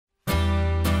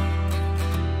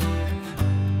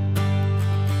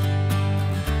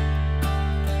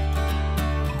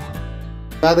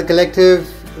At the collective,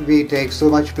 we take so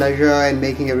much pleasure in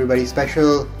making everybody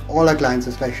special. All our clients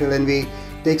are special, and we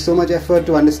take so much effort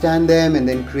to understand them and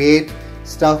then create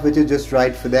stuff which is just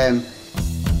right for them.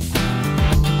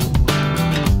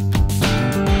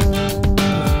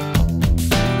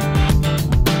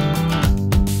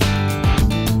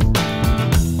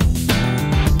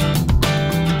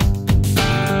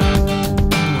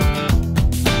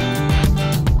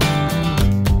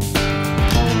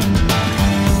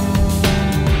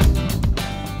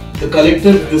 The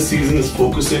collective this season is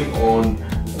focusing on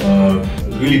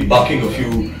really bucking a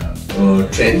few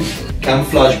trends,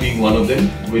 camouflage being one of them,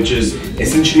 which is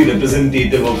essentially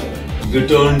representative of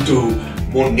return to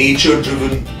more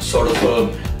nature-driven sort of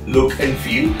a look and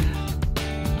feel.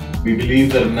 We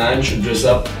believe that a man should dress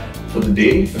up for the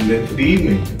day and then for the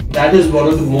evening. That is one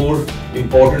of the more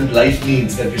important life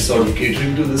needs that we're sort of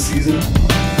catering to this season.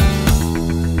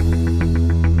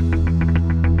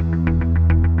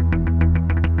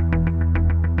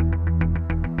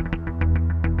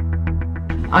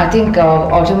 I think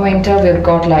autumn winter we've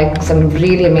got like some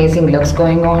really amazing looks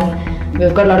going on.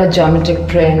 We've got a lot of geometric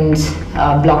prints,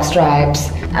 block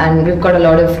stripes, and we've got a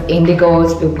lot of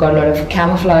indigos, we've got a lot of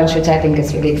camouflage, which I think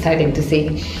is really exciting to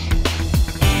see.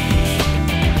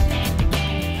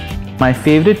 My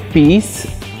favorite piece,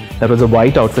 that was a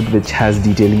white outfit which has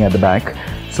detailing at the back.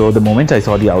 So the moment I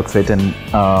saw the outfit and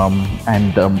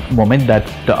the moment that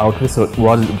the outfit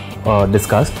was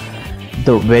discussed,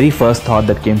 the very first thought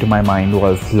that came to my mind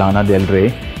was Lana Del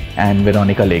Rey and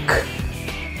Veronica Lake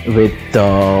with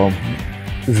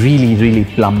really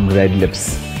plum red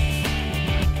lips.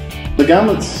 The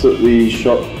garments that we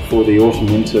shot for the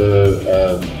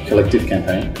autumn-winter collective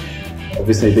campaign,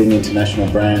 obviously being international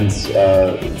brands,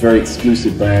 very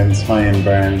exclusive brands, high-end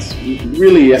brands,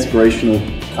 really aspirational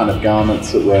kind of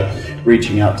garments that were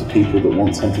reaching out to people that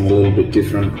want something a little bit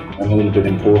different and a little bit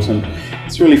important.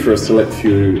 It's really for a select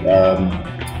few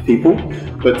people,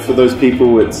 but for those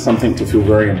people it's something to feel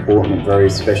very important and very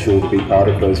special to be part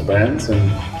of those brands,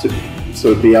 and to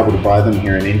sort of be able to buy them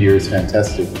here in India is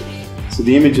fantastic. So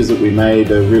the images that we made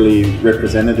are really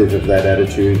representative of that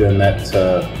attitude and that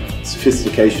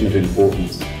sophistication of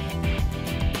importance.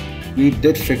 We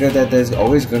did figure that there's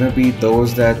always going to be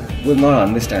those that will not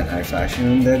understand high fashion,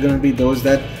 and there are going to be those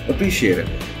that appreciate it.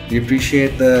 They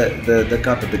appreciate the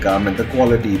cut of the garment, the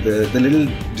quality, the little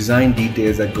design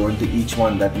details that go into each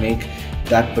one that make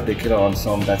that particular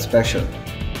ensemble that special.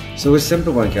 So it's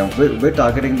simple one, we're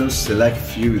targeting those select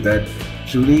few that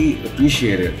truly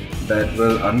appreciate it, that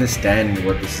will understand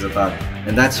what this is about,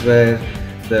 and that's where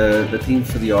the theme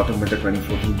for the Autumn Winter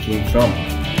 2014 came from.